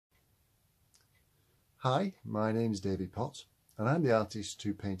Hi, my name is David Pott and I'm the artist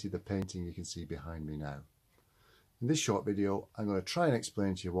who painted the painting you can see behind me now. In this short video I'm going to try and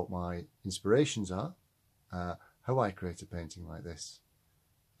explain to you what my inspirations are, how I create a painting like this,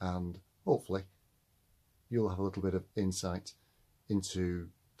 and hopefully you'll have a little bit of insight into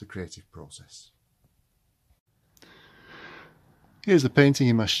the creative process. Here's the painting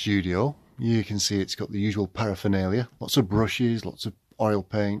in my studio. You can see it's got the usual paraphernalia, lots of brushes, lots of oil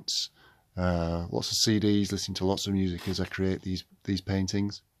paints, lots of CDs, listening to lots of music as I create these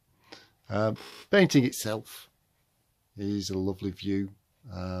paintings. Painting itself is a lovely view.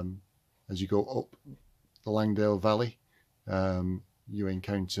 As you go up the Langdale Valley, you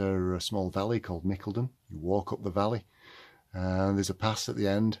encounter a small valley called Mickeldon. You walk up the valley and there's a pass at the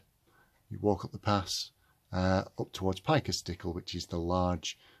end. You walk up the pass up towards Pike, which is the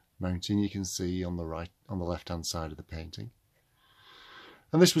large mountain you can see on the left hand side of the painting.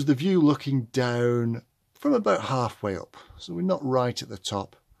 And this was the view looking down from about halfway up. So we're not right at the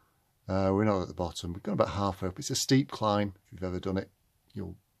top, we're not at the bottom, we've gone about halfway up. It's a steep climb. If you've ever done it,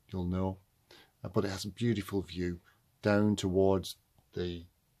 you'll know. But it has a beautiful view down towards the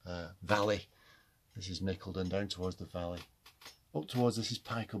valley. This is Mickeldon, down towards the valley. Up towards this is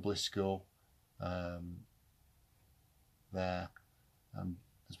Pike there. And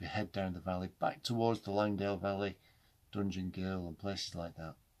as we head down the valley, back towards the Langdale Valley, Dungeon Gill and places like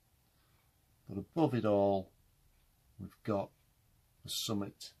that. But above it all, we've got the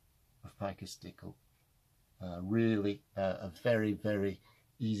summit of Pike. Really a very, very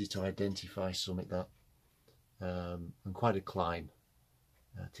easy to identify summit that, and quite a climb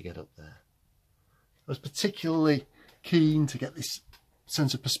to get up there. I was particularly keen to get this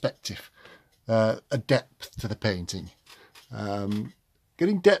sense of perspective, a depth to the painting.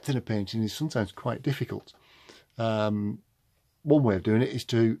 Getting depth in a painting is sometimes quite difficult. One way of doing it is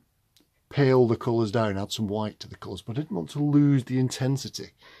to pale the colours down, add some white to the colours, but I didn't want to lose the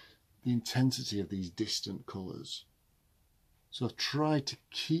intensity of these distant colours. So I've tried to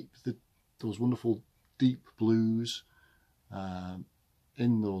keep those wonderful deep blues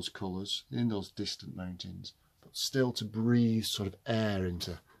in those colours, in those distant mountains, but still to breathe sort of air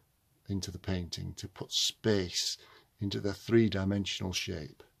into the painting, to put space into the three-dimensional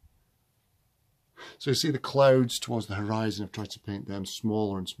shape. So you see the clouds towards the horizon. I've tried to paint them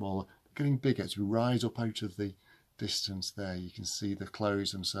smaller and smaller, getting bigger. As we rise up out of the distance there, you can see the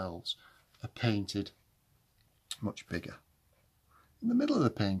clouds themselves are painted much bigger. In the middle of the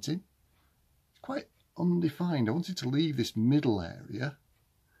painting, it's quite undefined. I wanted to leave this middle area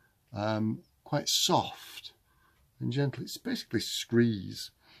quite soft and gentle. It's basically screes,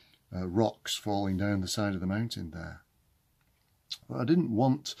 rocks falling down the side of the mountain there. But I didn't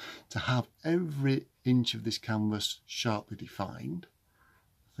want to have every inch of this canvas sharply defined.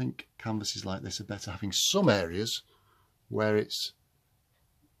 I think canvases like this are better having some areas where it's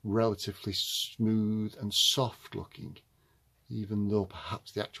relatively smooth and soft looking, even though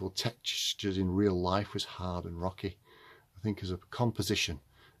perhaps the actual textures in real life was hard and rocky. I think as a composition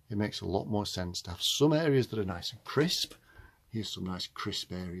it makes a lot more sense to have some areas that are nice and crisp. Here's some nice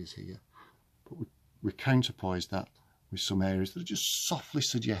crisp areas here, but we counterpoise that with some areas that are just softly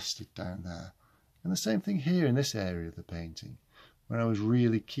suggested down there. And the same thing here in this area of the painting, where I was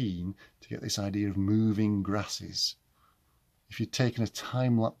really keen to get this idea of moving grasses. If you'd taken a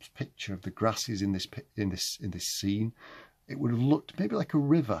time-lapse picture of the grasses in this scene, it would have looked maybe like a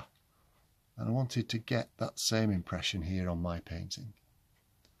river, and I wanted to get that same impression here on my painting.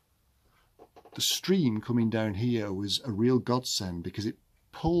 The stream coming down here was a real godsend because it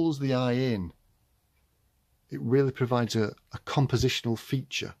pulls the eye in. It really provides a compositional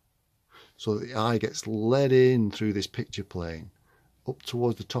feature so that the eye gets led in through this picture plane up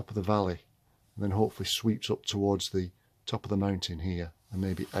towards the top of the valley, and then hopefully sweeps up towards the top of the mountain here and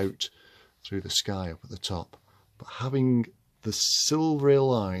maybe out through the sky up at the top. But having the silvery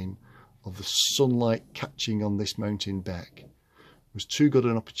line of the sunlight catching on this mountain beck was too good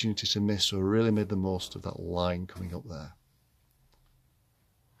an opportunity to miss, so I really made the most of that line coming up there.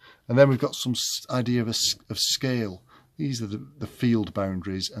 And then we've got some idea of scale. These are the field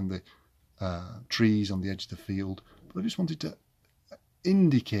boundaries and the trees on the edge of the field. But I just wanted to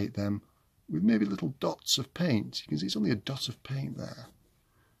indicate them with maybe little dots of paint. You can see it's only a dot of paint there.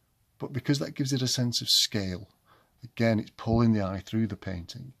 But because that gives it a sense of scale, again, it's pulling the eye through the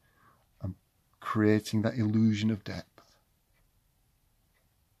painting and creating that illusion of depth.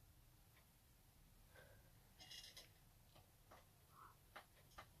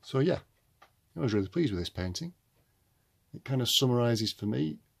 So yeah, I was really pleased with this painting. It kind of summarises for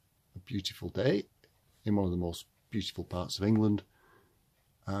me a beautiful day in one of the most beautiful parts of England,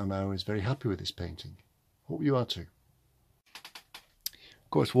 and I was very happy with this painting. Hope you are too. Of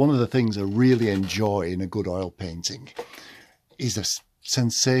course, one of the things I really enjoy in a good oil painting is the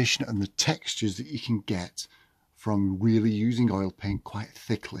sensation and the textures that you can get from really using oil paint quite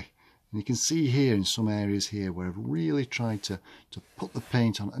thickly. And you can see here in some areas here where I've really tried to put the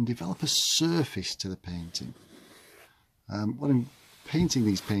paint on and develop a surface to the painting. When I'm painting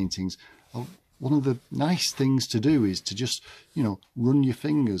these paintings, one of the nice things to do is to just, you know, run your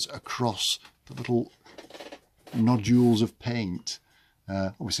fingers across the little nodules of paint,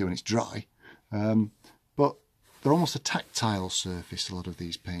 obviously when it's dry, but they're almost a tactile surface, a lot of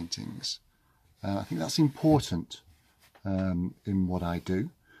these paintings. I think that's important in what I do.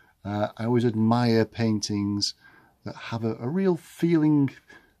 I always admire paintings that have a real feeling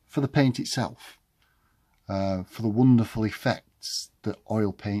for the paint itself, for the wonderful effects that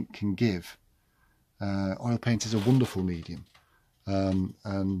oil paint can give. Oil paint is a wonderful medium,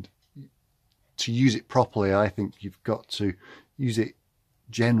 and to use it properly, I think you've got to use it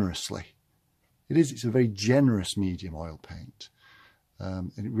generously. It's a very generous medium, oil paint,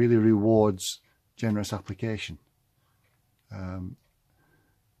 and it really rewards generous application.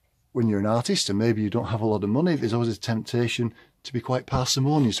 When you're an artist and maybe you don't have a lot of money, there's always a temptation to be quite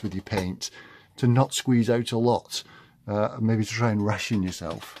parsimonious with your paint, to not squeeze out a lot, and maybe to try and ration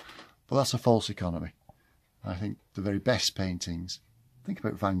yourself. But that's a false economy. I think the very best paintings, think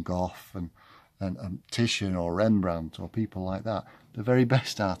about Van Gogh and Titian or Rembrandt or people like that, the very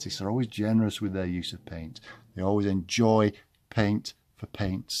best artists are always generous with their use of paint. They always enjoy paint for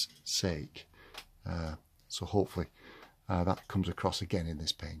paint's sake. So hopefully that comes across again in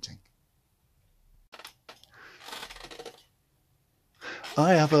this painting.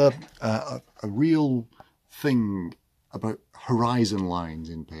 I have a real thing about horizon lines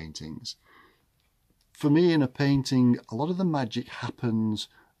in paintings. For me, in a painting, a lot of the magic happens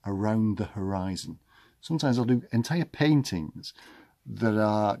around the horizon. Sometimes I'll do entire paintings that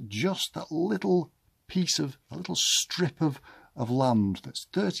are just that little piece of, a little strip of land that's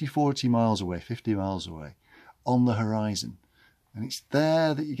 30, 40 miles away, 50 miles away on the horizon. And it's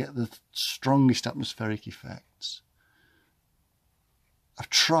there that you get the strongest atmospheric effects. I've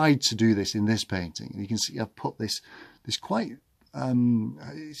tried to do this in this painting, and you can see I've put this quite,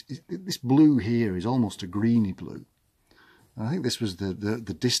 this blue here is almost a greeny blue. And I think this was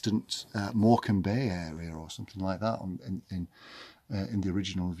the distant Morecambe Bay area or something like that in the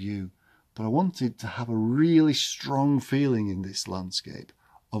original view. But I wanted to have a really strong feeling in this landscape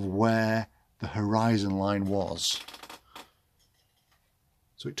of where the horizon line was.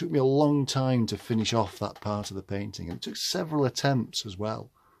 So it took me a long time to finish off that part of the painting, and it took several attempts as well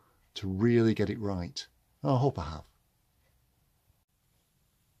to really get it right. Oh, I hope I have.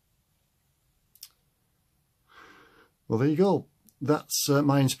 Well, there you go. That's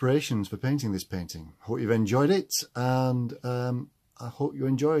my inspirations for painting this painting. Hope you've enjoyed it, and I hope you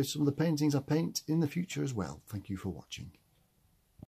enjoy some of the paintings I paint in the future as well. Thank you for watching.